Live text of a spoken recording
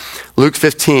Luke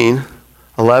 15,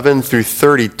 11 through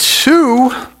 32.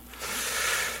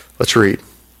 Let's read.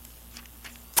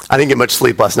 I didn't get much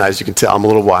sleep last night, as you can tell. I'm a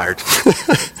little wired.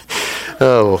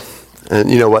 Oh, and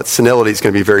you know what? Senility is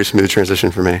going to be a very smooth transition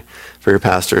for me, for your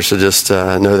pastor. So just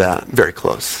know that. Very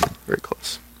close. Very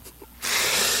close.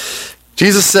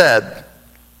 Jesus said,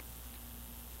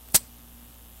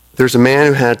 there's a man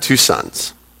who had 2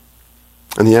 sons.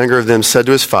 And the younger of them said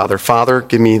to his father, Father,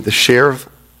 give me the share of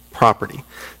property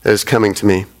that is coming to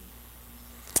me.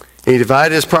 And he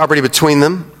divided his property between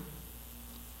them.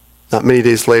 Not many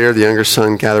days later, the younger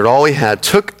son gathered all he had,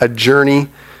 took a journey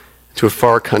to a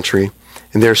far country,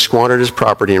 and there squandered his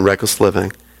property in reckless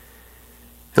living.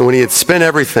 And when he had spent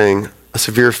everything, a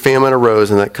severe famine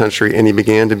arose in that country, and he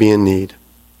began to be in need.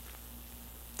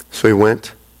 So he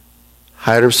went,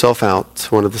 hired himself out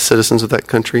to one of the citizens of that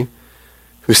country,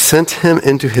 who sent him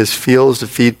into his fields to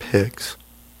feed pigs.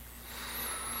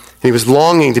 And he was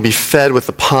longing to be fed with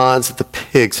the pods that the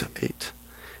pigs ate,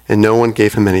 and no one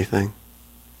gave him anything.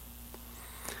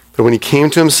 But when he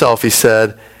came to himself, he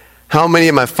said, how many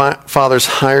of my father's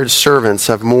hired servants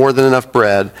have more than enough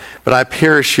bread, but I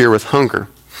perish here with hunger?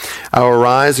 I will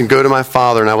arise and go to my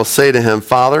father, and I will say to him,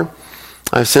 Father,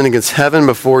 I have sinned against heaven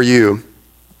before you.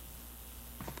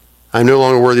 I am no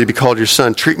longer worthy to be called your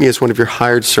son. Treat me as one of your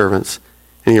hired servants.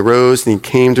 And he arose and he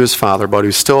came to his father, but he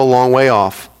was still a long way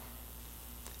off.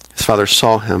 His father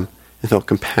saw him and felt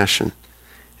compassion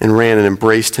and ran and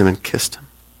embraced him and kissed him.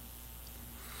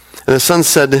 And the son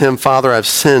said to him, Father, I have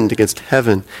sinned against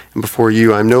heaven and before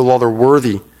you. I am no longer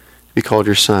worthy to be called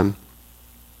your son.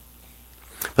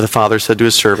 But the father said to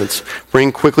his servants,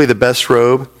 bring quickly the best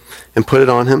robe and put it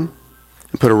on him,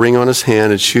 and put a ring on his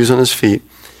hand and shoes on his feet,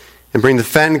 and bring the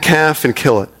fattened calf and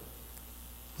kill it.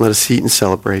 Let us eat and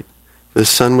celebrate. For the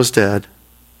son was dead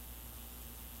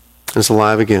and is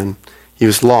alive again. He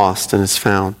was lost and is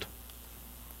found.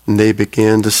 And they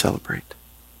began to celebrate.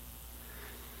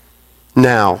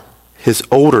 Now, his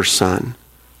older son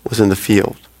was in the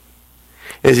field.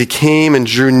 As he came and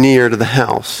drew near to the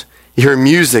house, he heard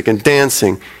music and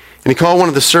dancing. And he called one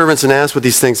of the servants and asked what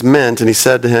these things meant. And he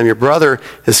said to him, your brother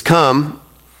has come,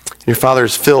 and your father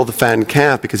has filled the fattened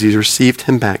calf because he's received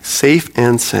him back safe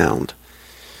and sound.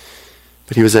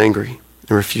 But he was angry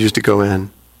and refused to go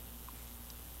in.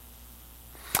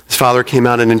 His father came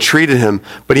out and entreated him.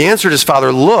 But he answered his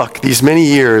father, look, these many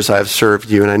years I have served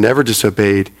you, and I never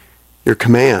disobeyed your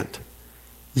command.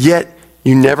 Yet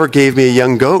you never gave me a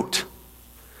young goat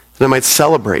that I might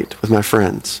celebrate with my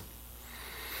friends.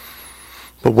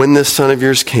 But when this son of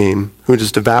yours came, who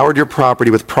has devoured your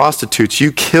property with prostitutes,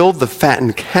 you killed the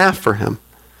fattened calf for him.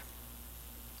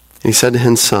 And he said to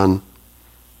him, son,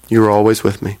 you are always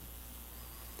with me,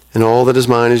 and all that is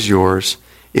mine is yours.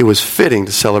 It was fitting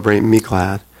to celebrate and be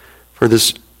glad, for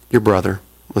this your brother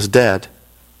was dead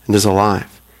and is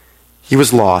alive. He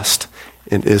was lost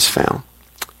and is found.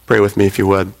 Pray with me if you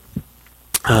would.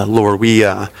 Lord, we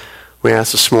ask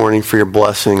this morning for your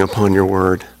blessing upon your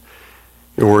word.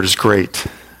 Your word is great.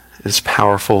 It is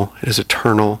powerful. It is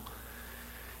eternal.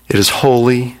 It is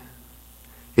holy.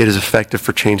 It is effective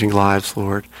for changing lives,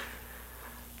 Lord.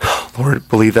 Lord,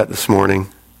 believe that this morning,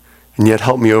 and yet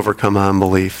help me overcome my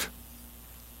unbelief.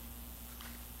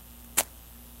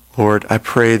 Lord, I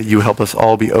pray that you help us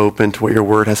all be open to what your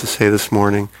word has to say this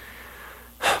morning.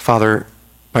 Father,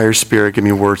 by your Spirit, give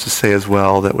me words to say as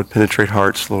well that would penetrate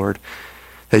hearts, Lord,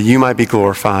 that you might be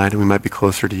glorified and we might be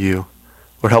closer to you.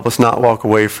 Lord, help us not walk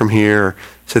away from here or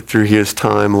sit through this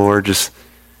time, Lord, just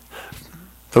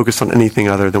focus on anything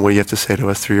other than what you have to say to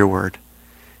us through your word.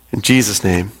 In Jesus'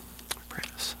 name, we pray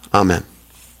this. Amen.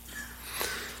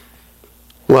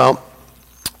 Well,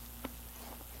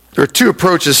 there are 2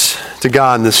 approaches to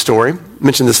God in this story. I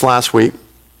mentioned this last week,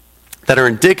 that are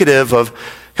indicative of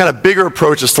kind of bigger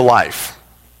approaches to life.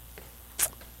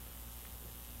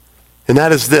 And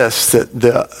that is this,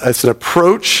 that it's an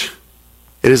approach,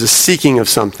 it is a seeking of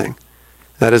something.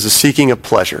 That is a seeking of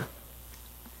pleasure.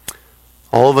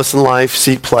 All of us in life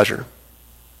seek pleasure.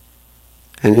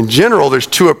 And in general, there's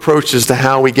 2 approaches to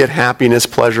how we get happiness,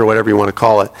 pleasure, whatever you want to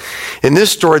call it. In this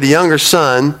story, the younger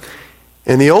son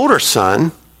and the older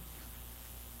son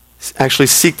actually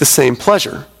seek the same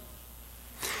pleasure.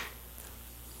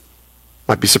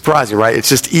 Might be surprising, right? It's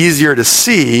just easier to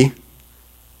see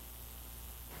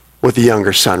with the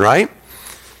younger son, right?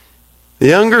 The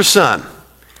younger son,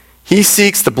 he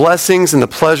seeks the blessings and the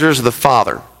pleasures of the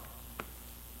father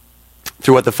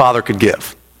through what the father could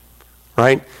give,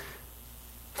 right?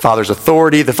 Father's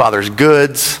authority, the father's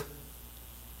goods,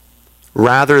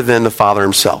 rather than the father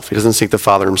himself. He doesn't seek the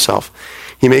father himself.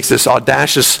 He makes this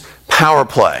audacious power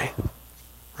play,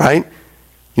 right?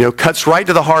 cuts right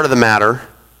to the heart of the matter,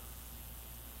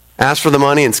 asks for the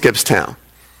money, and skips town.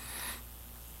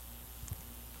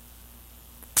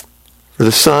 For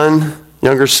the son,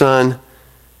 younger son,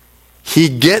 he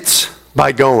gets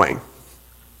by going.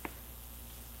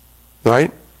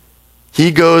 Right?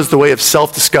 He goes the way of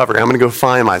self-discovery. I'm going to go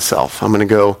find myself. I'm going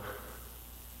to go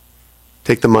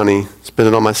take the money, spend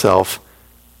it on myself,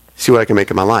 see what I can make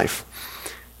of my life.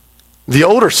 The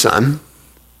older son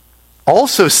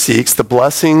also seeks the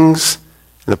blessings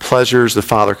and the pleasures the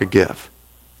father could give.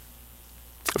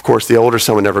 Of course, the older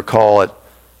son would never call it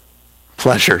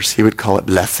pleasures. He would call it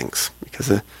blessings,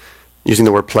 because using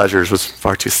the word pleasures was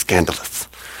far too scandalous,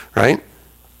 right?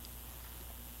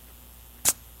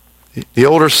 The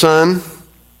older son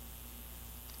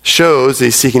shows that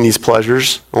he's seeking these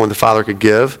pleasures on what the father could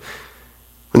give.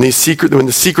 When the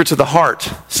secrets of the heart,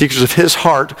 secrets of his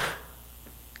heart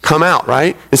come out,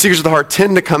 right? And secrets of the heart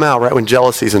tend to come out right when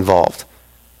jealousy is involved.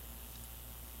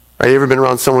 Right? You ever been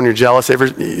around someone you're jealous? You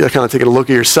kind of taking a look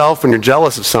at yourself when you're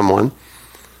jealous of someone?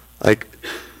 Like,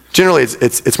 generally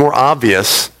it's more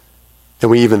obvious than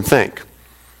we even think.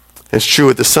 And it's true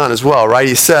with the son as well, right?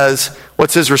 He says,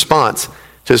 what's his response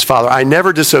to his father? I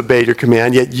never disobeyed your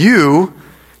command, yet you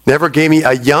never gave me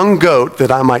a young goat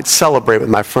that I might celebrate with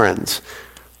my friends.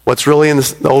 What's really in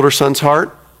the older son's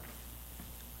heart?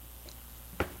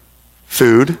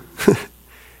 Food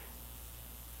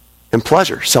and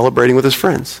pleasure, celebrating with his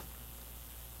friends.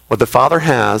 What the father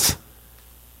has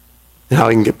and how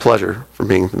he can get pleasure from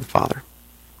being with the father.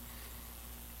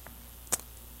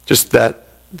 Just that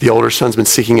the older son's been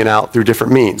seeking it out through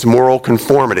different means. Moral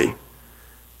conformity,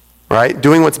 right?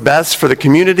 Doing what's best for the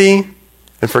community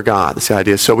and for God. That's the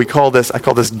idea. So I call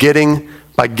this getting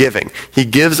by giving. He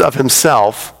gives of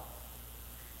himself,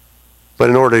 but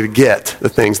in order to get the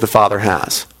things the Father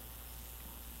has.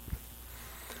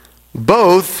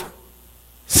 Both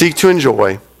seek to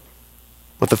enjoy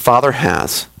what the Father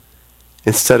has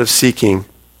instead of seeking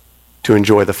to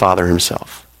enjoy the Father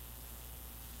himself.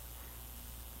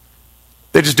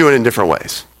 They just do it in different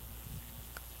ways.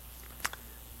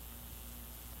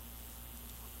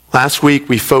 Last week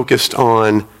we focused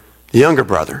on the younger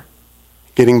brother,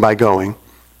 getting by going.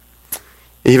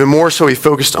 Even more so, we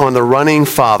focused on the running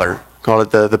father,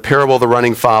 called it the parable of the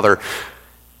running father.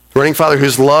 The running father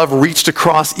whose love reached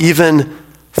across even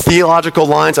theological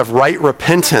lines of right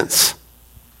repentance,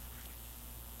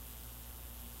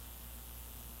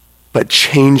 but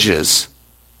changes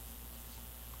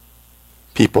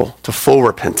people to full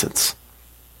repentance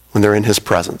when they're in his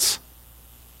presence.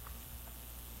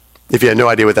 If you had no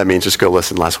idea what that means, just go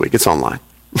listen last week. It's online.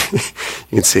 You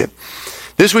can see it.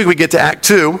 This week we get to Act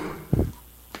 2,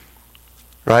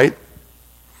 right?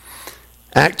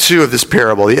 Act 2 of this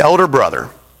parable, the elder brother,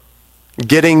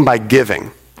 getting by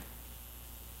giving.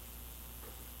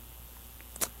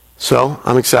 So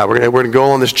I'm excited. We're going to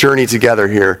go on this journey together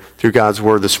here through God's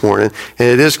Word this morning. And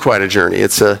it is quite a journey.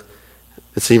 It's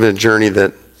even a journey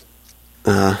that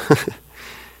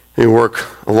we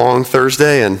work a long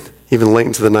Thursday and even late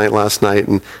into the night last night,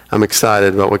 and I'm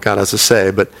excited about what God has to say,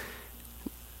 but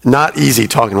not easy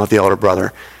talking about the elder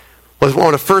brother. I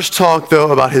want to first talk,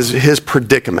 though, about his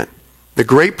predicament, the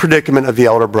great predicament of the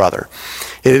elder brother.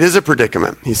 And it is a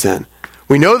predicament, he's in.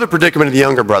 We know the predicament of the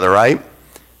younger brother, right?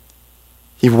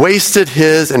 He wasted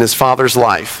his and his father's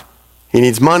life. He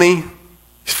needs money,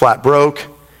 he's flat broke,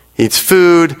 he needs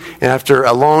food, and after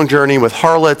a long journey with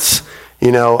harlots,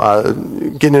 getting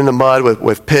in the mud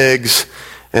with pigs,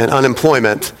 and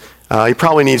unemployment, he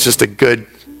probably needs just a good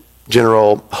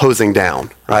general hosing down,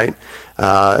 right?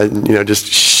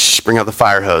 Just bring out the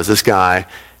fire hose. This guy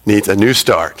needs a new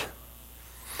start.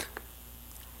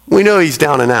 We know he's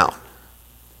down and out.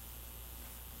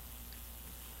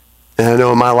 And I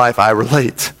know in my life I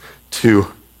relate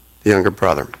to the younger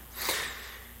brother.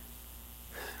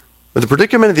 But the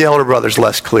predicament of the elder brother is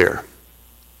less clear.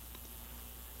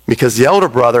 Because the elder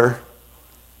brother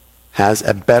has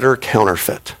a better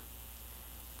counterfeit.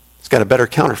 He's got a better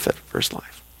counterfeit for his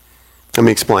life. Let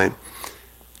me explain.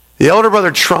 The elder brother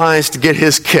tries to get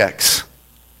his kicks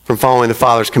from following the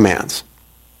father's commands.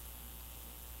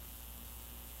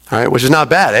 All right, which is not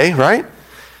bad, right?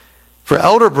 For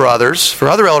other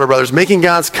elder brothers, making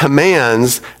God's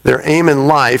commands their aim in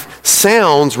life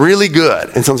sounds really good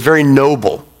and sounds very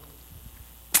noble.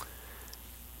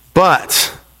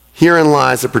 But herein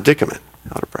lies the predicament,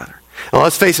 elder brother. Now,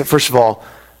 let's face it, first of all,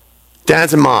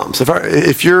 dads and moms, if our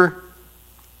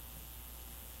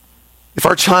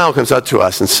child comes up to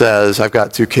us and says, I've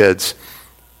got 2 kids,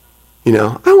 I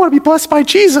want to be blessed by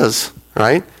Jesus,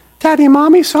 right? Daddy and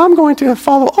mommy, so I'm going to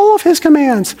follow all of his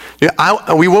commands.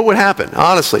 What would happen?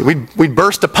 Honestly, we'd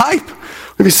burst a pipe.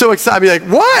 We'd be so excited. I'd be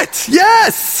like, what?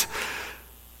 Yes!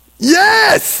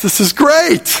 Yes! This is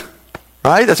great!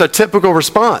 Right? That's our typical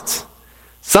response.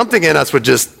 Something in us would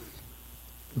just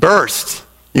burst.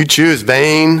 You choose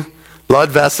vein, blood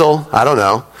vessel, I don't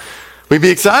know. We'd be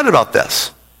excited about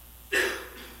this.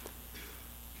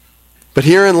 But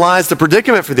herein lies the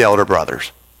predicament for the elder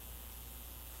brothers.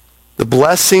 The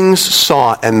blessings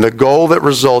sought and the goal that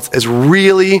results is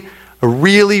really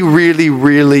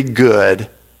good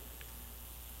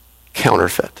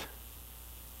counterfeit.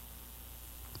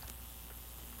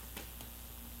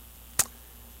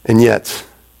 And yet,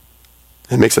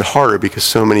 it makes it harder because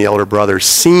so many elder brothers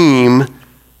seem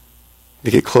to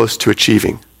get close to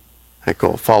achieving that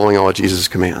goal, following all of Jesus'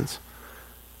 commands.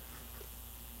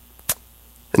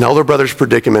 An elder brother's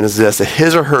predicament is this: that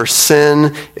his or her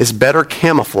sin is better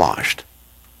camouflaged,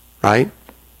 right?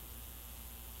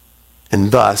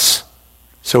 And thus,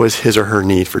 so is his or her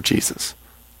need for Jesus.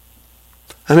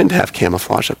 I meant to have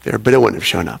camouflage up there, but it wouldn't have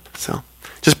shown up, so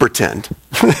just pretend.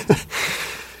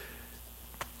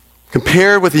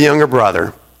 Compared with the younger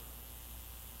brother,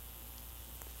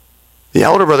 the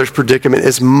elder brother's predicament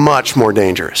is much more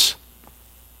dangerous.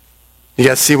 You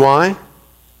guys see why?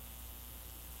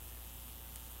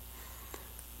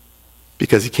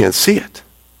 Because he can't see it,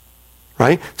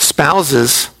 right?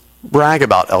 Spouses brag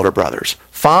about elder brothers.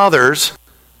 Fathers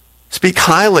speak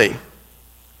highly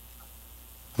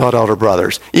about elder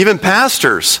brothers. Even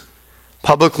pastors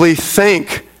publicly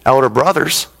thank elder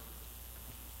brothers,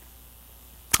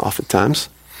 oftentimes.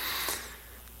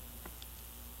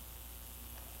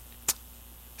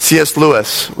 C.S.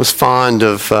 Lewis was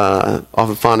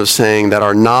often fond of saying that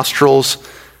our nostrils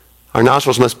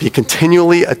must be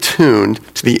continually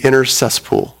attuned to the inner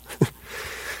cesspool.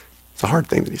 It's a hard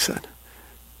thing to be said.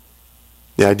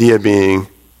 The idea being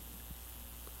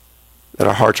that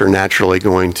our hearts are naturally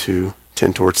going to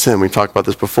tend towards sin. We've talked about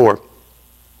this before.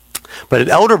 But an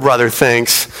elder brother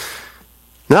thinks,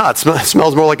 no, it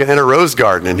smells more like an inner rose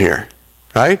garden in here,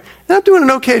 right? And I'm doing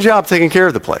an okay job taking care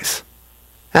of the place.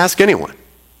 Ask anyone,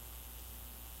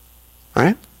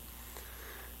 right?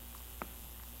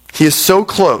 He is so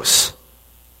close.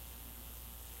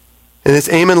 And his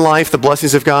aim in life, the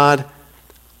blessings of God,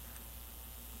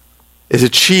 is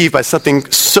achieved by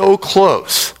something so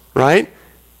close, right?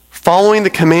 Following the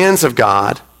commands of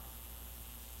God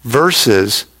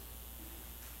versus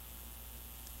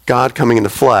God coming in the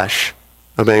flesh,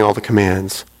 obeying all the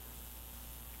commands,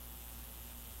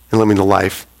 and living the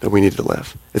life that we need to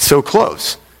live. It's so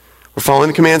close. We're following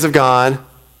the commands of God,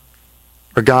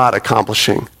 or God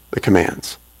accomplishing the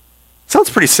commands.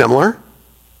 Sounds pretty similar,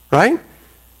 right?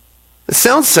 It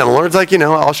sounds similar. It's like,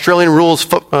 Australian rules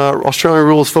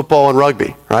football and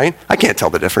rugby, right? I can't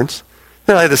tell the difference.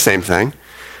 They're like the same thing.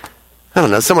 I don't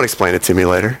know. Someone explain it to me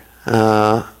later.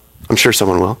 I'm sure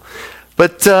someone will.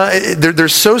 But they're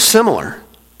so similar.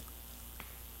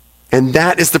 And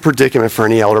that is the predicament for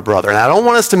any elder brother. And I don't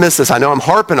want us to miss this. I know I'm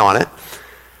harping on it,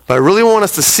 but I really want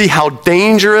us to see how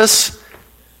dangerous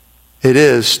it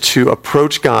is to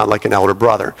approach God like an elder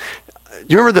brother.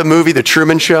 You remember the movie, The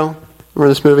Truman Show?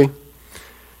 Remember this movie?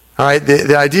 All right,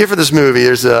 the idea for this movie,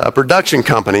 there's a production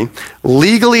company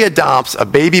legally adopts a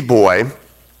baby boy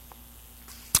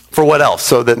for what else?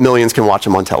 So that millions can watch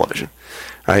him on television,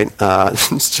 right?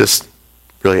 It's just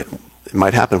really, it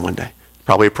might happen one day.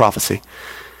 Probably a prophecy.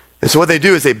 And so what they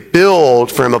do is they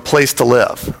build for him a place to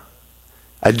live.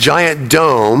 A giant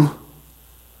dome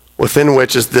within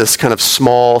which is this kind of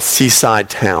small seaside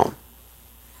town.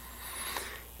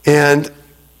 And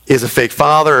he has a fake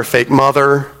father, a fake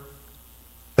mother,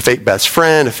 a fake best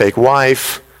friend, a fake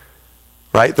wife,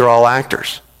 right? They're all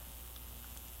actors.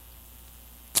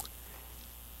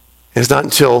 And it's not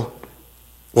until,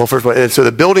 first of all, and so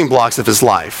the building blocks of his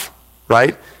life,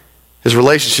 right? His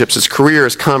relationships, his career,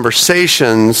 his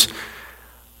conversations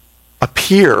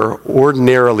appear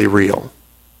ordinarily real.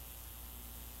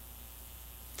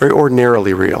 Very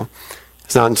ordinarily real.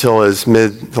 It's not until his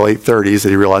mid to late 30s that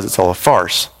he realizes it's all a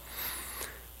farce.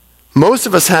 Most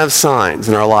of us have signs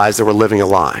in our lives that we're living a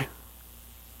lie.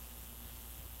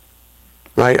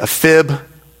 Right? A fib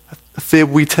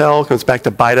we tell comes back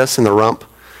to bite us in the rump.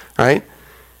 Right?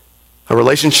 A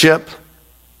relationship,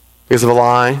 because of a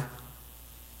lie,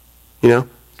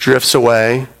 drifts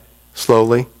away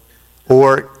slowly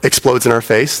or explodes in our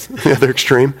face, the other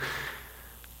extreme.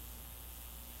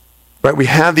 Right? We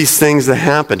have these things that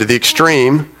happen. To the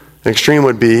extreme, an extreme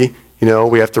would be,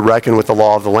 we have to reckon with the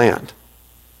law of the land.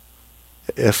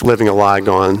 If living a lie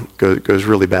goes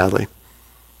really badly.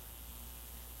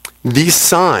 These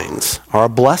signs are a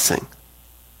blessing,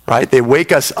 right? They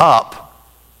wake us up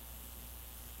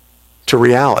to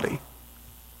reality.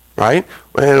 right?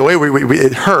 In a way,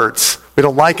 it hurts. We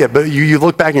don't like it, but you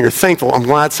look back and you're thankful. I'm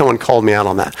glad someone called me out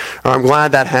on that. Or I'm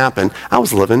glad that happened. I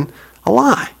was living a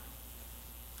lie.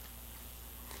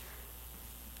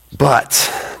 But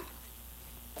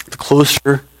the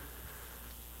closer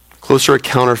a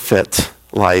counterfeit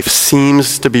life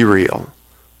seems to be real,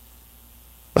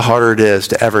 the harder it is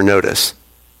to ever notice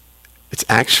it's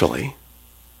actually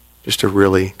just a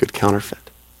really good counterfeit.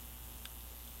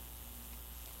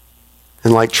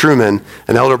 And like Truman,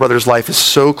 an elder brother's life is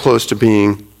so close to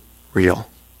being real.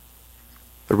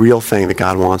 The real thing that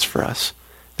God wants for us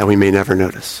that we may never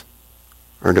notice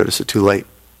or notice it too late.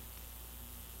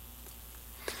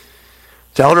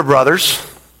 To elder brothers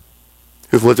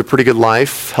who've lived a pretty good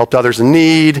life, helped others in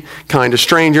need, kind to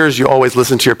strangers, you always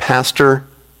listen to your pastor.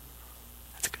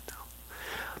 That's a good no.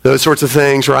 Those sorts of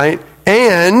things, right?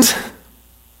 And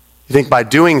you think by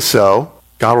doing so,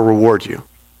 God will reward you.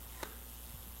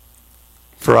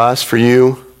 For us, for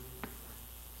you,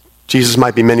 Jesus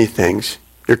might be many things.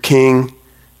 Your king,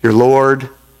 your Lord,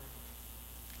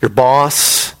 your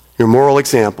boss, your moral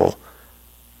example,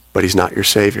 but he's not your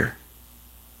Savior.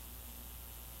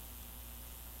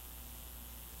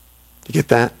 You get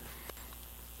that?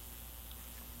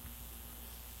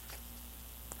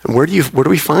 And where do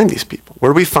we find these people?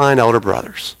 Where do we find elder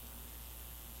brothers?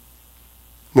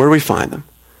 Where do we find them?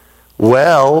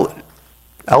 Well,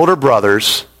 elder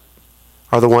brothers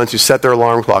are the ones who set their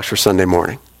alarm clocks for Sunday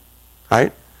morning,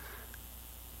 right?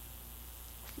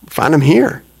 Find them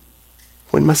here.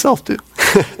 Wouldn't myself do.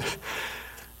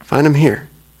 Find them here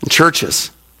in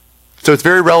churches. So it's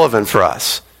very relevant for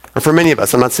us, or for many of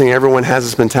us. I'm not saying everyone has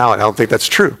this mentality. I don't think that's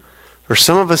true. For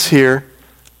some of us here,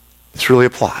 this really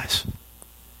applies.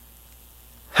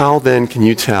 How then can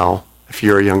you tell if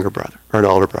you're a younger brother or an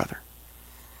elder brother?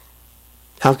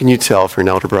 How can you tell if you're an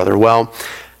elder brother? Well,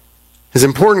 it's an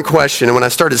important question, and when I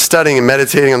started studying and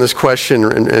meditating on this question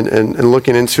and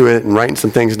looking into it and writing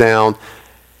some things down,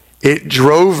 it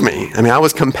drove me. I mean, I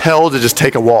was compelled to just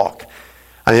take a walk.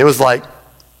 I mean, it was like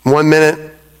 1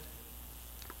 minute,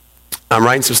 I'm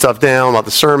writing some stuff down about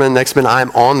the sermon. Next minute,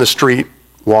 I'm on the street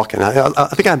walking. I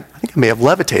think I may have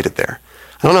levitated there.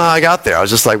 I don't know how I got there. I was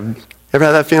just like, ever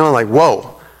had that feeling like,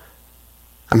 whoa,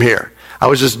 I'm here. I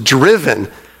was just driven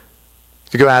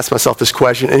to go ask myself this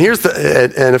question. And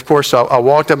and of course, I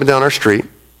walked up and down our street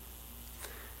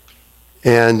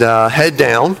and head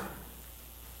down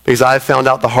because I found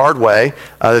out the hard way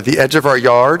that the edge of our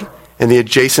yard and the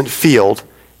adjacent field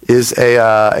is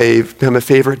become a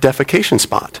favorite defecation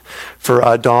spot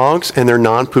for dogs and their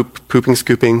non-pooping,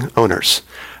 scooping owners.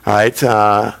 All right,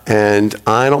 and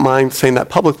I don't mind saying that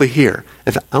publicly here.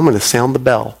 In fact, I'm going to sound the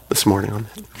bell this morning on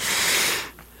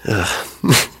that.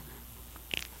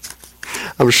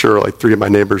 I'm sure like 3 of my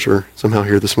neighbors are somehow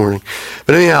here this morning.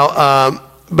 But anyhow,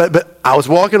 but I was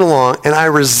walking along and I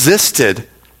resisted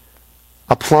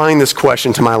applying this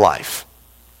question to my life.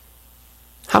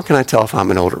 How can I tell if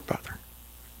I'm an older brother?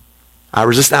 I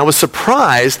was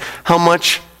surprised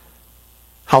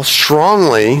how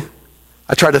strongly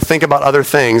I tried to think about other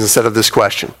things instead of this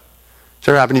question.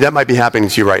 So that might be happening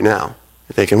to you right now.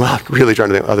 You're thinking, well, I'm really trying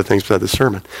to think of other things besides this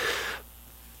sermon.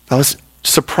 I was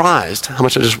surprised how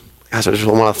much I just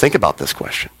want to think about this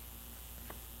question.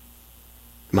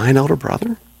 Am I an elder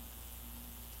brother?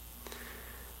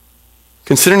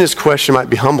 Considering this question might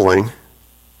be humbling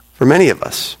for many of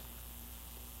us.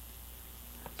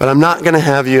 But I'm not going to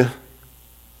have you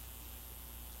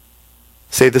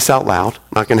say this out loud.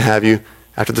 I'm not going to have you,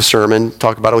 after the sermon,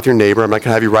 talk about it with your neighbor. I'm not going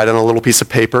to have you write on a little piece of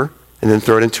paper and then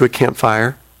throw it into a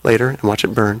campfire later and watch it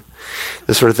burn.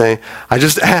 This sort of thing. I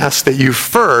just ask that you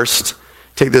first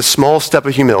take this small step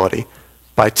of humility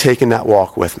by taking that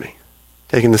walk with me.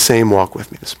 Taking the same walk with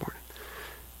me this morning.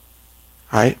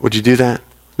 All right? Would you do that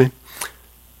with me?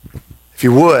 If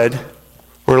you would,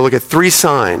 we're going to look at 3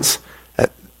 signs.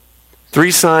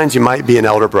 3 signs you might be an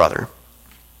elder brother.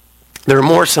 There are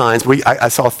more signs. I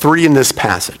saw 3 in this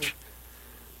passage.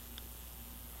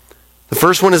 The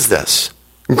first one is this: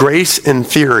 grace in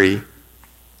theory,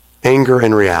 anger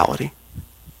in reality.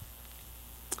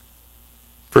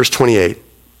 Verse 28,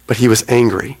 but he was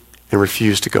angry and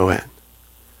refused to go in.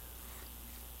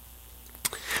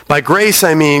 By grace,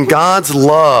 I mean God's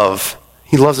love.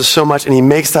 He loves us so much, and he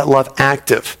makes that love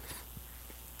active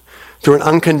through an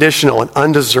unconditional and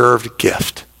undeserved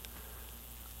gift.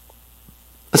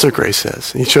 That's what grace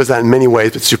is. And he shows that in many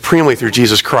ways, but supremely through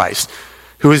Jesus Christ,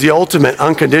 who is the ultimate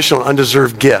unconditional,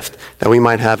 undeserved gift that we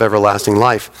might have everlasting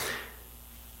life.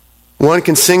 One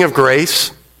can sing of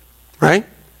grace, right?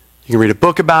 You can read a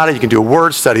book about it. You can do a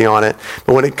word study on it.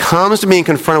 But when it comes to being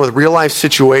confronted with real-life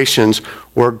situations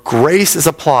where grace is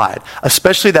applied,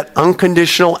 especially that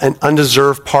unconditional and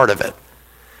undeserved part of it,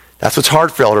 that's what's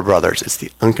hard for elder brothers. It's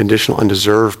the unconditional,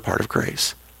 undeserved part of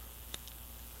grace.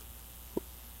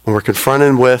 When we're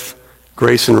confronted with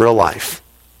grace in real life,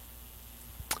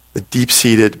 the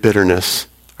deep-seated bitterness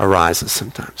arises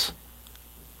sometimes.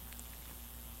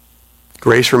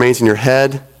 Grace remains in your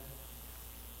head,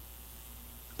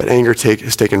 but anger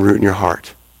has taken root in your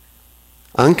heart.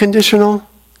 Unconditional,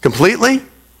 completely,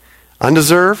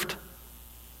 undeserved.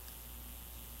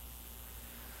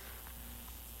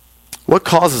 What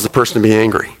causes a person to be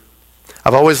angry?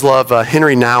 I've always loved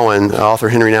Henry Nouwen, author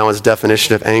Henry Nouwen's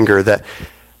definition of anger,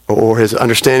 or his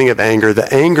understanding of anger.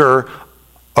 The anger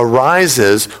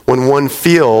arises when one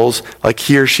feels like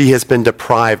he or she has been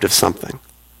deprived of something.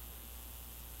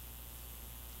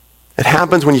 It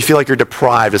happens when you feel like you're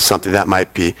deprived of something. That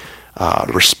might be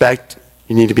respect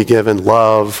you need to be given,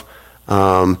 love,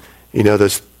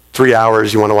 those 3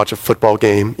 hours you want to watch a football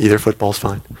game. Either football's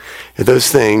fine. And those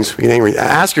things, we get angry.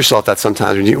 Ask yourself that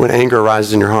sometimes when anger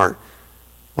arises in your heart.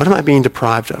 What am I being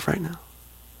deprived of right now?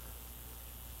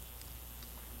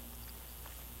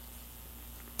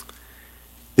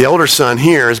 The elder son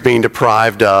here is being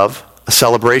deprived of a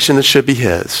celebration that should be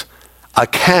his, a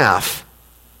calf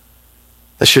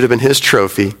that should have been his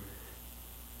trophy,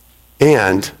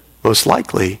 and, most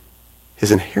likely,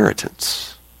 his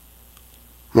inheritance.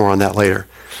 More on that later.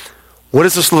 What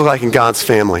does this look like in God's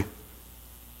family?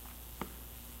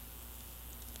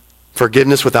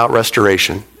 Forgiveness without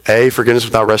restoration. Forgiveness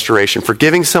without restoration.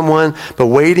 Forgiving someone, but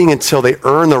waiting until they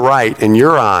earn the right, in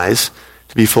your eyes,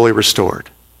 to be fully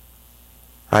restored.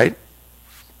 Right?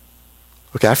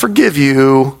 Okay, I forgive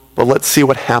you, but let's see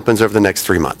what happens over the next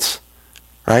 3 months.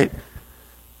 Right?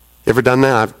 You ever done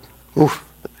that?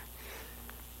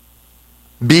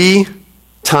 B,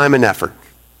 time and effort.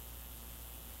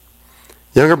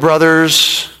 Younger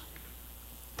brothers,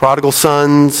 prodigal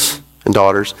sons and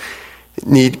daughters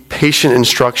need patient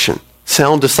instruction,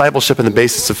 sound discipleship in the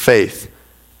basis of faith,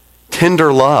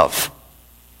 tender love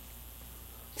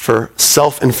for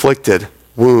self-inflicted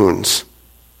wounds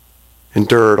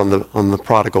endured on the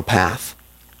prodigal path.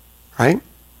 Right?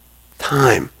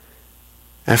 Time,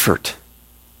 effort.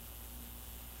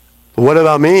 But what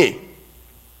about me?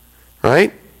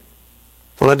 Right?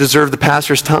 Don't I deserve the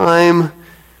pastor's time?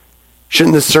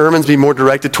 Shouldn't the sermons be more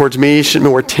directed towards me? Shouldn't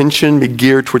more attention be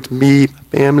geared towards me, my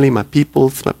family, my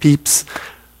peoples, my peeps?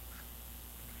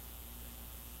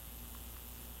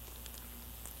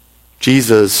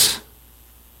 Jesus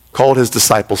called his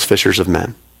disciples fishers of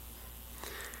men.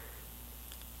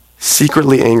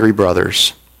 Secretly angry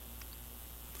brothers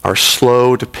are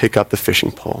slow to pick up the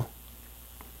fishing pole,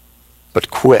 but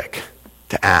quick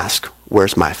to ask,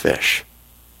 where's my fish?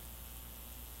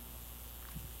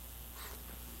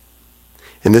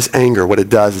 And this anger, what it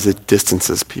does is it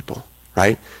distances people,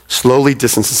 right? Slowly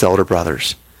distances elder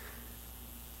brothers.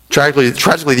 Tragically,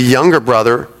 the younger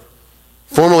brother,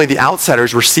 formerly the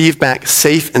outsiders, received back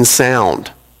safe and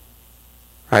sound,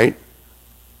 right?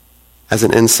 As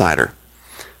an insider.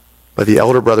 But the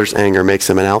elder brother's anger makes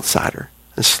him an outsider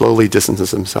and slowly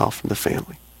distances himself from the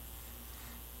family.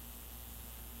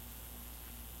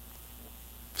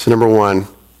 So number one,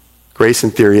 grace in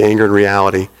theory, anger in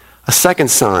reality. A second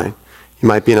sign, you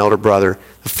might be an elder brother.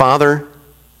 The father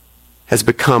has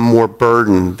become more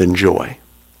burdened than joy.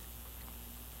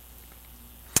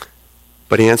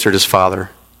 But he answered his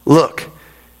father, look,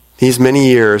 these many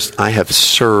years I have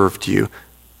served you.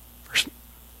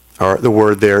 Or the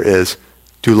word there is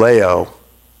douleo,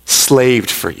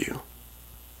 slaved for you.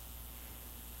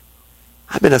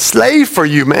 I've been a slave for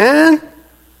you, man.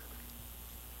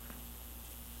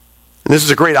 And this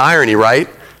is a great irony, right?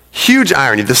 Huge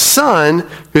irony. The son,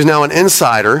 who's now an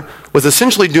insider, was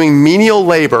essentially doing menial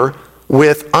labor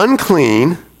with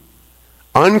unclean,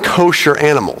 unkosher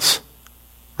animals.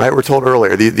 Right? We're told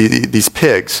earlier, these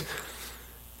pigs.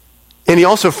 And he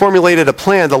also formulated a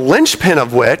plan, the linchpin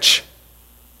of which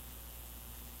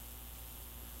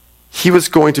he was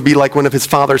going to be like one of his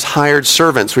father's hired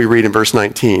servants, we read in verse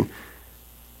 19.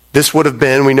 This would have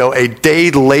been, we know, a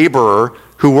day laborer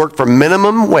who worked for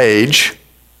minimum wage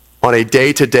on a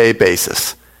day-to-day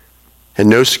basis. And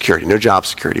no security, no job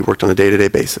security, worked on a day-to-day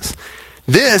basis.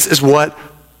 This is what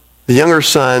the younger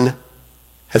son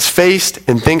has faced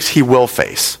and thinks he will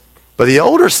face. But the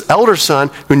elder son,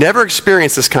 who never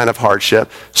experienced this kind of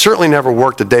hardship, certainly never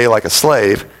worked a day like a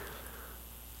slave,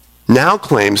 now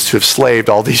claims to have slaved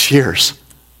all these years.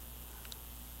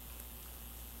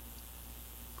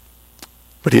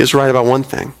 But he is right about one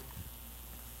thing.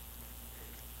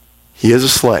 He is a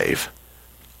slave,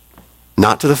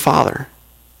 not to the Father,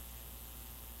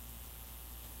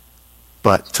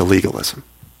 but to legalism,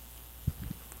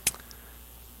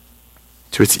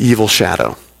 to its evil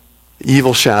shadow. The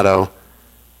evil shadow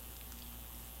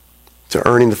to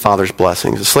earning the Father's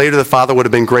blessings. A slave to the Father would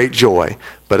have been great joy,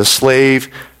 but a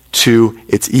slave to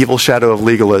its evil shadow of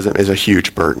legalism is a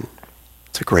huge burden.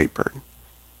 It's a great burden.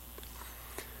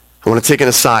 I want to take an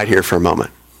aside here for a moment.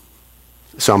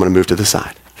 So I'm going to move to the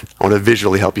side. I want to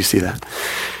visually help you see that.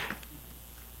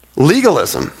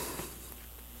 Legalism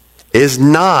is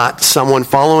not someone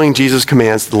following Jesus'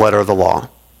 commands to the letter of the law.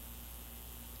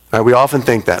 Right, we often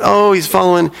think that, he's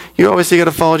following, you always got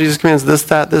to follow Jesus' commands, this,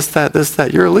 that.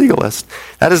 You're a legalist.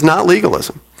 That is not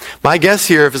legalism. My guess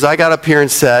here, if I got up here and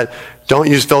said, don't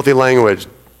use filthy language,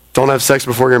 don't have sex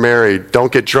before you're married,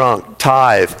 don't get drunk,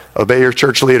 tithe, obey your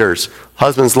church leaders,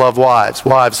 husbands love wives,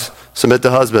 wives submit to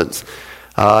husbands,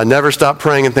 never stop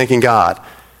praying and thanking God.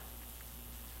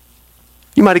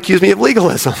 You might accuse me of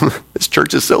legalism. This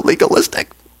church is so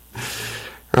legalistic,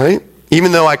 right?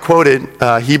 Even though I quoted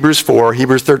Hebrews 4,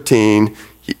 Hebrews 13,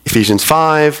 Ephesians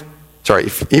 4,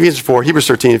 Hebrews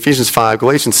 13, Ephesians 5,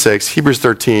 Galatians 6, Hebrews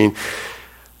 13,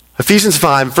 Ephesians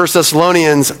 5, 1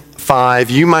 Thessalonians 5,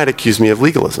 you might accuse me of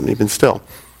legalism even still.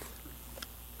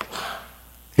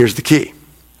 Here's the key.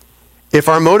 If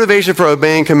our motivation for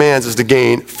obeying commands is to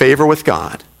gain favor with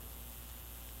God,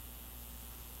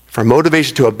 if our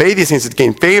motivation to obey these things is to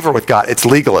gain favor with God, it's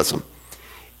legalism.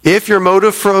 If your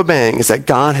motive for obeying is that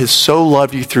God has so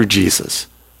loved you through Jesus,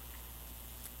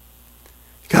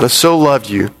 God has so loved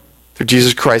you through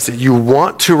Jesus Christ that you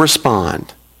want to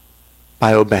respond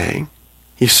by obeying.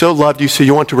 He so loved you, so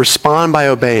you want to respond by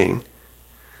obeying.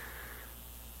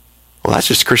 Well, that's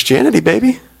just Christianity,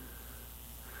 baby.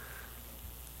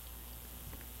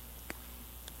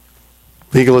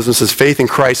 Legalism says faith in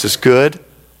Christ is good,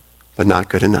 but not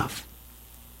good enough.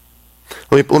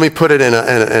 Let me put it in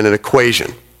an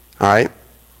equation, all right?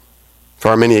 For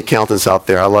our many accountants out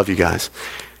there, I love you guys.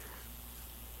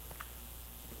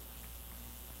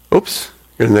 Oops,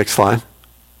 go to the next slide.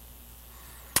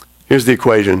 Here's the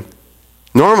equation.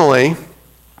 Normally,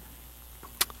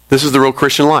 this is the real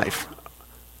Christian life.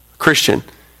 Christian,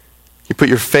 you put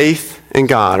your faith in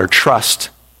God or trust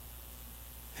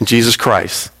in Jesus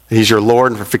Christ. He's your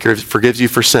Lord and forgives you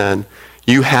for sin.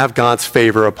 You have God's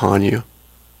favor upon you.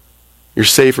 You're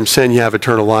saved from sin. You have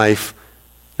eternal life.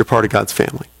 You're part of God's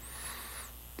family.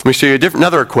 Let me show you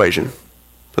another equation.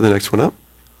 Put the next one up.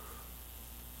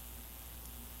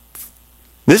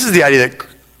 This is the idea that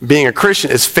being a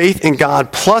Christian is faith in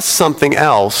God plus something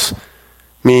else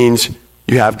means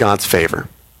you have God's favor.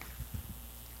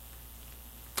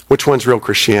 Which one's real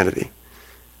Christianity?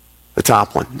 The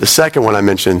top one. The second one I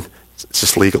mentioned, it's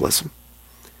just legalism.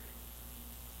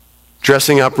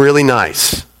 Dressing up really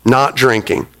nice, not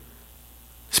drinking,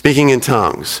 speaking in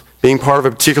tongues, being part of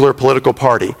a particular political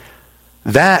party.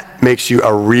 That makes you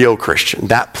a real Christian.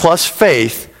 That plus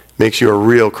faith makes you a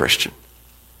real Christian.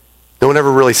 No one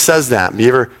ever really says that. You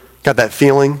ever got that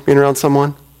feeling being around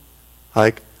someone?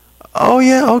 Like, oh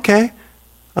yeah, okay.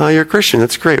 You're a Christian.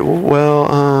 That's great. Well,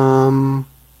 I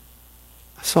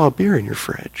saw a beer in your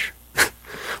fridge.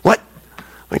 What?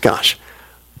 My gosh.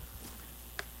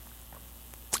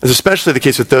 It's especially the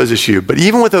case with those issues. But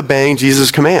even with obeying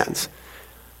Jesus' commands,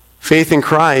 faith in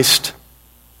Christ,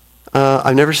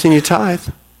 I've never seen you tithe.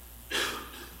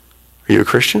 Are you a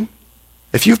Christian?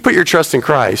 If you've put your trust in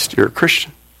Christ, you're a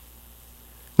Christian.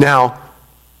 Now,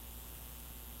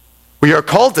 we are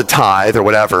called to tithe or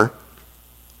whatever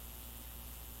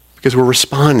because we're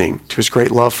responding to his great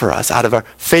love for us out of our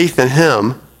faith in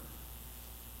him,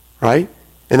 right?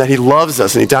 And that he loves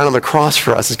us and he died on the cross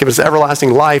for us. He's given us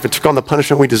everlasting life and took on the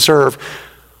punishment we deserve.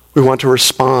 We want to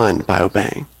respond by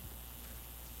obeying.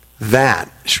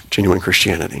 That is genuine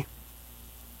Christianity.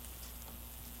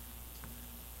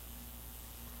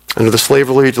 Under the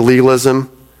slavery to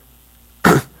legalism,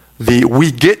 the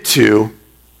we get to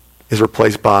is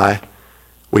replaced by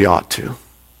we ought to,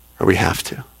 or we have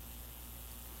to.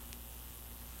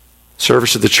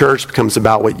 Service to the church becomes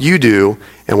about what you do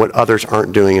and what others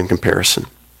aren't doing in comparison.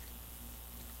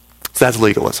 So that's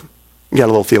legalism. You got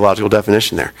a little theological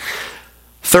definition there.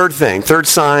 Third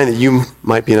sign that you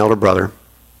might be an elder brother.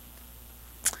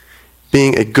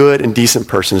 Being a good and decent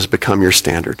person has become your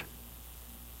standard.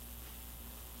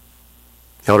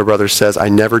 The elder brother says, I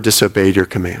never disobeyed your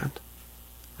command.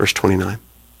 Verse 29.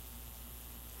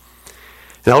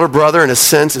 An elder brother, in a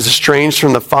sense, is estranged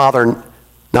from the father,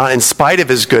 not in spite of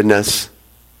his goodness,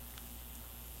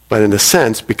 but in a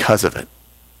sense, because of it.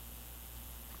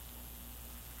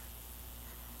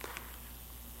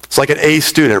 It's like an A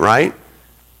student, right?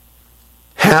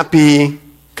 happy,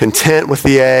 content with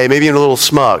the A, maybe even a little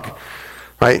smug,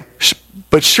 right?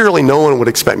 But surely no one would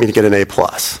expect me to get an A+.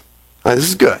 Right, this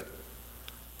is good.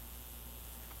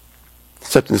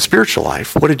 Except in the spiritual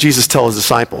life, what did Jesus tell his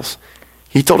disciples?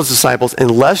 He told his disciples,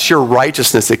 unless your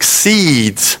righteousness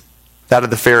exceeds that of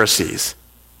the Pharisees,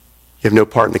 you have no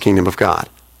part in the kingdom of God.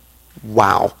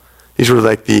 Wow. This was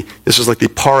like the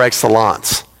par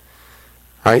excellence,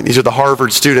 right? These are the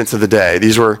Harvard students of the day.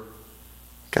 These were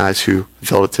guys who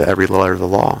fulfilled it to every letter of the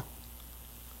law.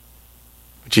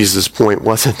 But Jesus' point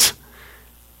wasn't,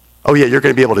 oh yeah, you're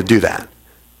going to be able to do that.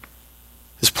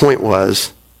 His point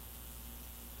was,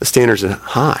 the standards are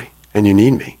high, and you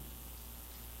need me.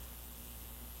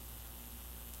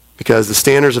 Because the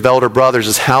standards of elder brothers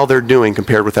is how they're doing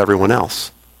compared with everyone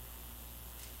else.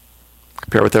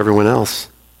 Compared with everyone else,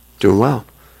 doing well.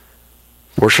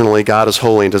 Fortunately, God is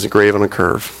holy and doesn't grade on a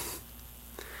curve.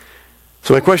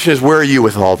 So my question is, where are you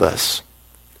with all this?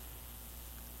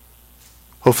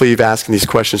 Hopefully you've asked these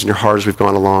questions in your heart as we've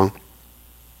gone along.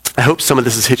 I hope some of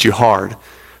this has hit you hard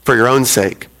for your own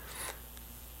sake.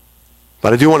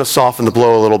 But I do want to soften the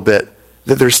blow a little bit,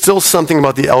 that there's still something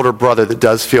about the elder brother that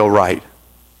does feel right.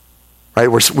 Right?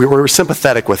 We're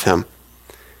sympathetic with him.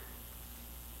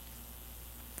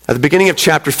 At the beginning of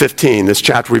chapter 15, this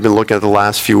chapter we've been looking at the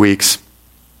last few weeks,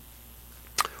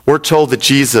 we're told that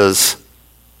Jesus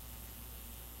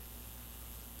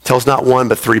tells not one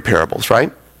but three parables,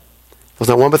 right? Tells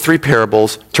not one but three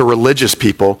parables to religious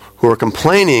people who are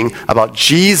complaining about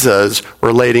Jesus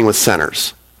relating with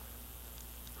sinners.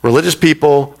 Religious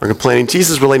people are complaining,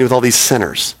 Jesus is relating with all these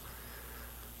sinners.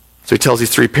 So he tells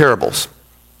these three parables.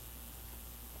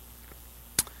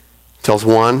 He tells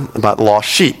one about lost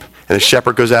sheep, and a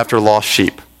shepherd goes after lost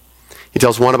sheep. He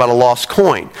tells one about a lost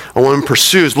coin. A woman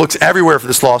pursues, looks everywhere for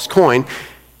this lost coin. And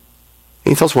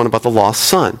he tells one about the lost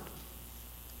son.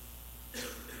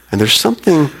 And there's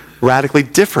something radically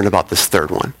different about this third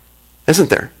one, isn't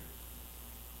there?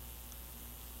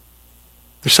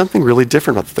 There's something really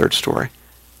different about the third story.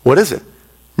 What is it?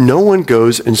 No one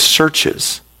goes and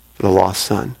searches for the lost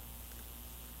son.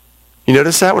 You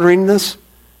notice that when reading this?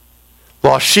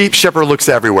 Lost sheep, shepherd looks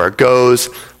everywhere. Goes,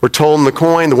 we're told in the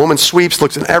coin, the woman sweeps,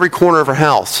 looks in every corner of her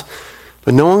house.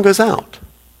 But no one goes out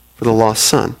for the lost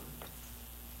son.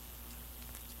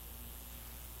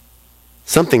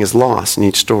 Something is lost in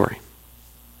each story.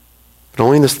 But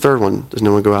only in this third one does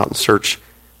no one go out and search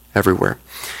everywhere.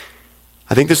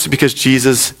 I think this is because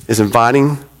Jesus is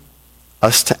inviting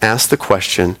us to ask the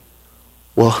question,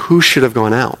 well, who should have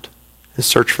gone out and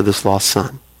searched for this lost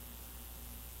son?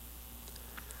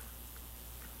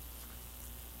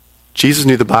 Jesus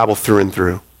knew the Bible through and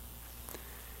through.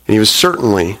 And he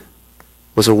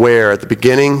was aware at the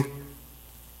beginning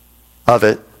of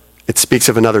it, it speaks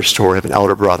of another story of an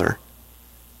elder brother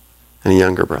and a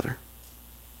younger brother,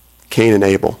 Cain and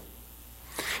Abel.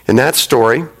 In that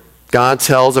story, God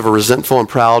tells of a resentful and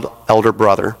proud elder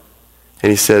brother, and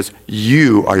he says,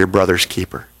 you are your brother's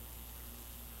keeper.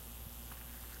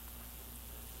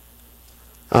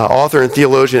 Author and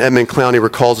theologian Edmund Clowney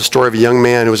recalls the story of a young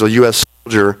man who was a U.S.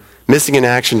 soldier missing in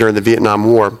action during the Vietnam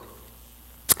War.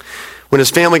 When his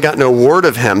family got no word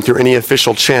of him through any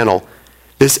official channel,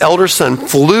 this elder son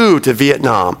flew to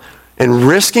Vietnam and,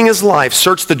 risking his life,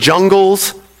 searched the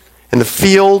jungles and the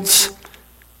fields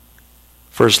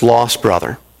for his lost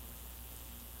brother.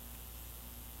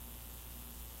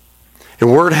 And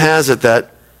word has it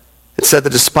that it said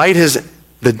that despite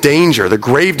the danger, the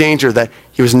grave danger, that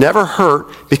he was never hurt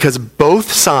because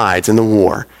both sides in the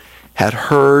war had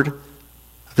heard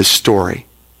of his story,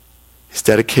 his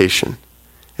dedication,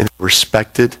 and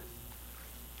respected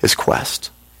his quest.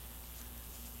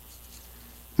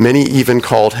 Many even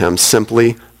called him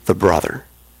simply the brother.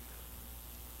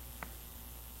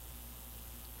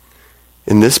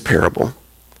 In this parable,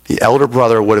 the elder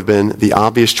brother would have been the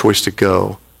obvious choice to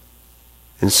go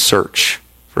and search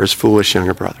for his foolish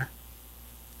younger brother.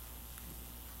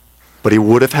 But he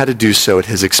would have had to do so at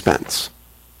his expense.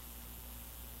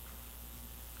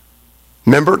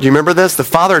 Do you remember this? The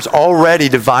father has already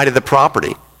divided the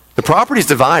property. The property's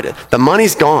divided. The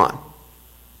money's gone.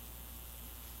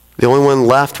 The only one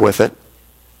left with it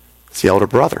is the elder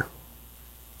brother.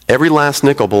 Every last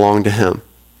nickel belonged to him.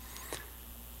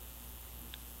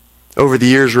 Over the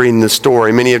years reading this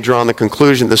story, many have drawn the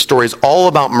conclusion that the story is all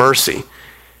about mercy.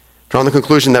 Drawn the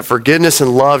conclusion that forgiveness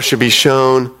and love should be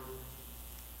shown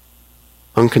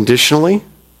unconditionally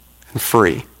and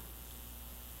free.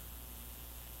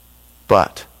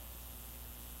 But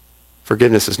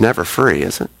forgiveness is never free,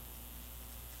 is it?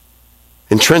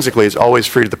 Intrinsically, it's always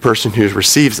free to the person who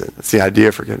receives it. That's the idea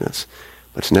of forgiveness.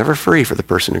 But it's never free for the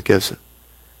person who gives it.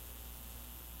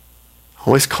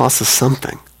 Always costs us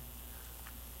something.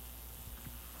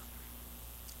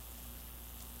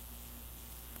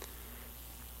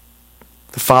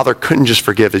 The father couldn't just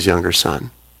forgive his younger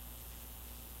son.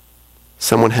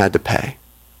 Someone had to pay.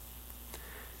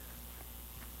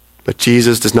 But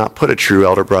Jesus does not put a true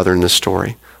elder brother in this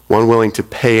story, one willing to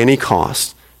pay any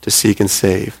cost to seek and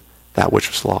save that which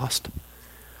was lost.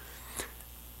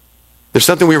 There's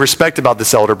something we respect about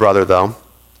this elder brother, though.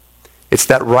 It's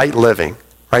that right living,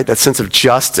 right? That sense of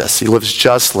justice. He lives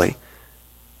justly,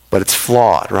 but it's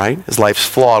flawed, right? His life's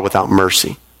flawed without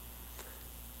mercy.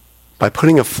 By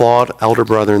putting a flawed elder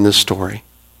brother in this story,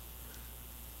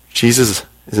 Jesus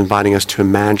is inviting us to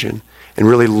imagine and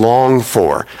really long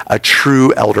for a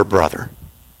true elder brother.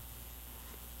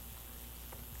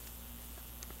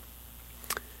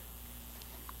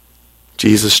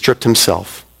 Jesus stripped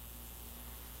himself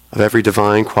of every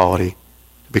divine quality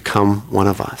to become one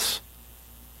of us.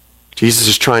 Jesus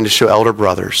is trying to show elder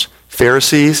brothers,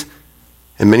 Pharisees,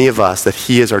 and many of us that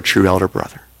he is our true elder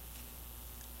brother.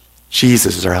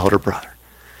 Jesus is our elder brother.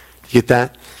 You get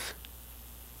that?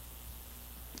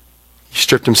 He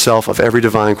stripped himself of every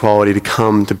divine quality to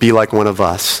come to be like one of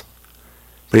us.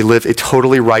 But he lived a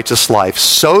totally righteous life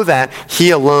so that he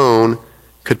alone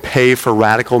could pay for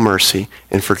radical mercy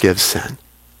and forgive sin.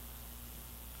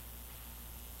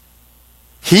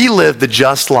 He lived the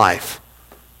just life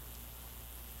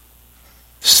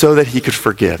so that he could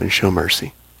forgive and show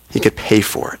mercy. He could pay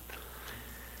for it.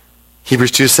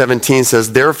 Hebrews 2:17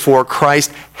 says, therefore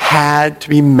Christ had to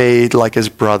be made like his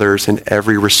brothers in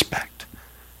every respect,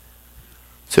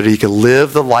 so that he could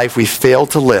live the life we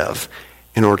failed to live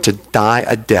in order to die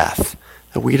a death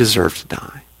that we deserve to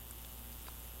die.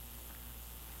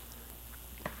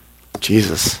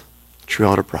 Jesus, true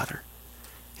elder brother.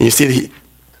 And you see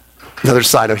the other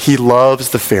side of he loves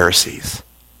the Pharisees.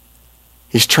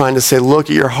 He's trying to say, look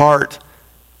at your heart.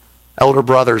 Elder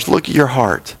brothers, look at your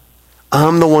heart.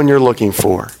 I'm the one you're looking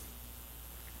for.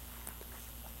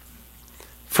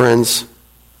 Friends,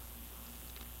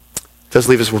 it does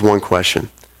leave us with one question.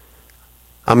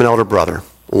 I'm an elder brother.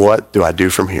 What do I do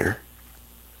from here?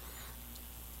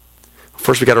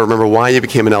 First, we got to remember why you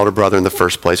became an elder brother in the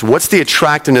first place. What's the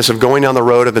attractiveness of going down the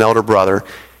road of an elder brother?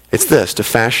 It's this, to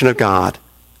fashion a God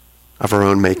of our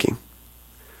own making.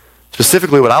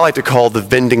 Specifically, what I like to call the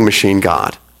vending machine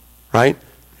God, right?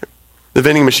 The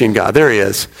vending machine God. There he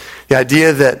is. The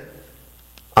idea that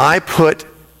I put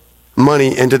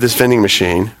money into this vending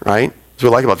machine, right? That's what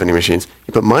I like about vending machines.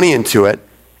 You put money into it,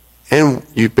 and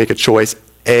you make a choice,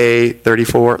 A,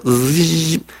 34,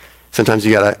 Z. Sometimes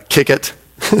you got to kick it,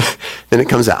 then it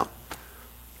comes out.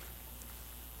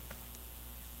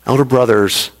 Elder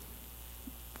brothers,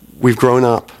 we've grown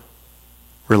up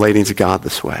relating to God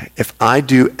this way. If I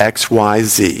do X, Y,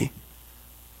 Z,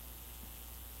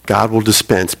 God will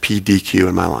dispense PDQ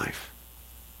in my life,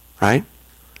 right?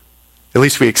 At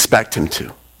least we expect him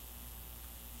to,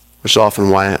 which is often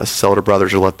why us elder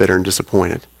brothers are left bitter and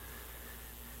disappointed.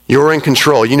 You're in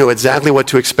control. You know exactly what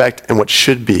to expect and what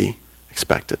should be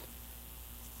expected.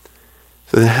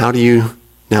 So then how do you,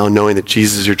 now knowing that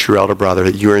Jesus is your true elder brother,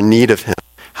 that you are in need of him,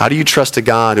 how do you trust a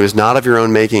God who is not of your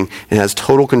own making and has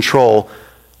total control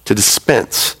to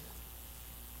dispense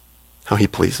how he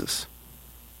pleases?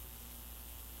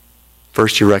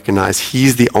 First, you recognize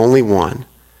he's the only one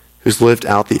who's lived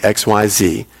out the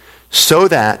XYZ so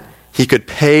that he could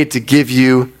pay to give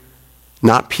you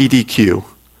not PDQ,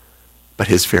 but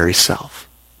his very self.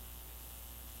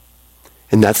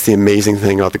 And that's the amazing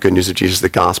thing about the good news of Jesus, the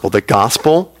gospel. The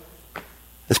gospel,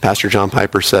 as Pastor John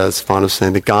Piper says, fond of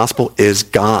saying, the gospel is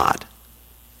God.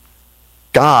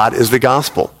 God is the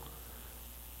gospel.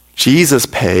 Jesus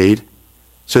paid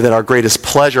so that our greatest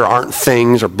pleasure aren't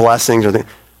things or blessings or things.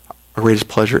 Our greatest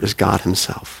pleasure is God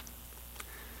himself.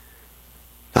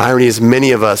 The irony is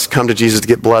many of us come to Jesus to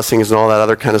get blessings and all that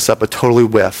other kind of stuff, but totally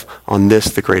whiff on this,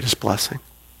 the greatest blessing.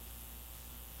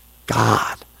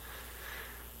 God.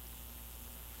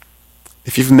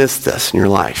 If you've missed this in your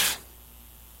life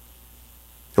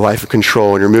of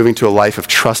control, and you're moving to a life of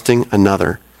trusting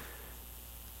another,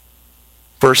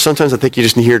 first, sometimes I think you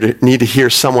just need to hear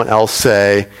someone else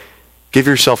say, give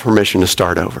yourself permission to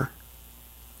start over.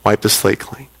 Wipe the slate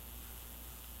clean.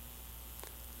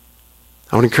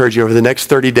 I would encourage you over the next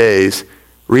 30 days,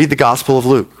 read the Gospel of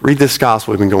Luke. Read this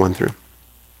gospel we've been going through.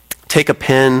 Take a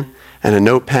pen and a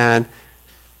notepad,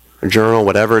 or journal,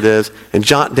 whatever it is, and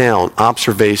jot down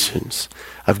observations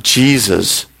of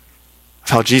Jesus, of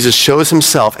how Jesus shows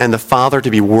himself and the Father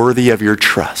to be worthy of your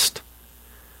trust.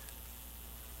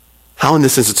 How in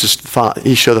this instance does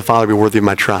he show the Father to be worthy of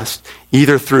my trust?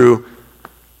 Either through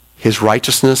his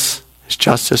righteousness, his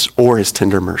justice, or his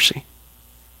tender mercy.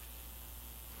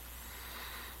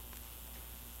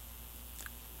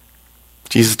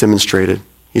 Jesus demonstrated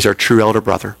he's our true elder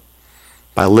brother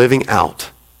by living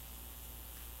out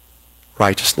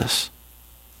righteousness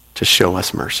to show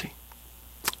us mercy.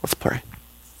 Let's pray.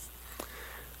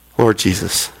 Lord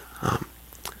Jesus, I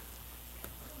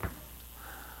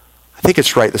think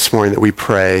it's right this morning that we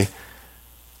pray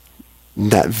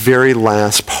that very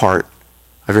last part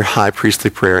of your high priestly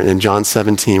prayer in John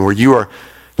 17, where you are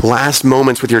the last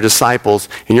moments with your disciples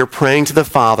and you're praying to the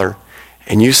Father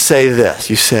and you say this,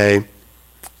 you say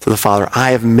to the Father,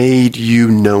 I have made you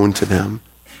known to them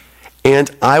and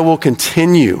I will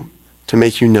continue to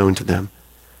make you known to them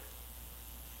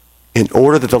in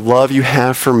order that the love you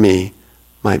have for me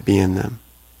might be in them,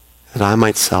 that I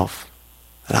myself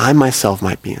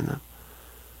might be in them.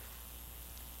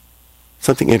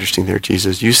 Something interesting there,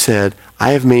 Jesus. You said,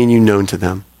 I have made you known to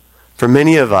them. For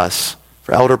many of us,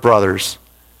 for elder brothers,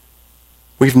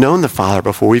 we've known the Father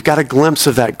before. We've got a glimpse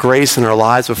of that grace in our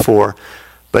lives before,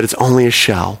 but it's only a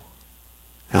shell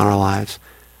in our lives.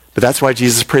 But that's why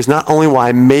Jesus prays, not only will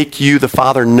I make you, the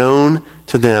Father, known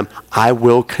to them, I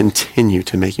will continue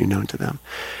to make you known to them.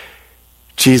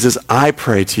 Jesus, I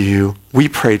pray to you, we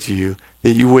pray to you,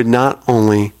 that you would not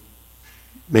only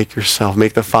make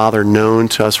the Father known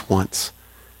to us once,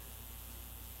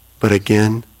 but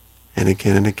again and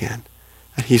again and again,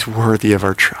 that he's worthy of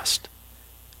our trust.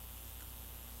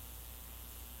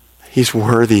 He's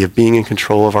worthy of being in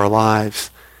control of our lives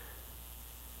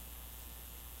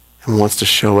and wants to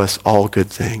show us all good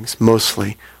things,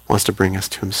 mostly wants to bring us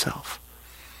to himself.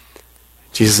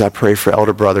 Jesus, I pray for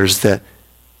elder brothers that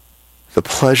the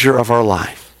pleasure of our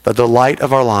life, the delight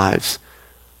of our lives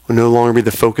will no longer be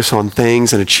the focus on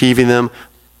things and achieving them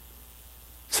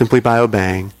simply by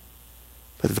obeying,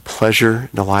 but that the pleasure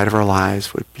and delight of our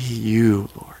lives would be you,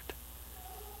 Lord.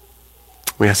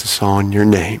 We ask this all in your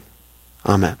name.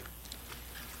 Amen.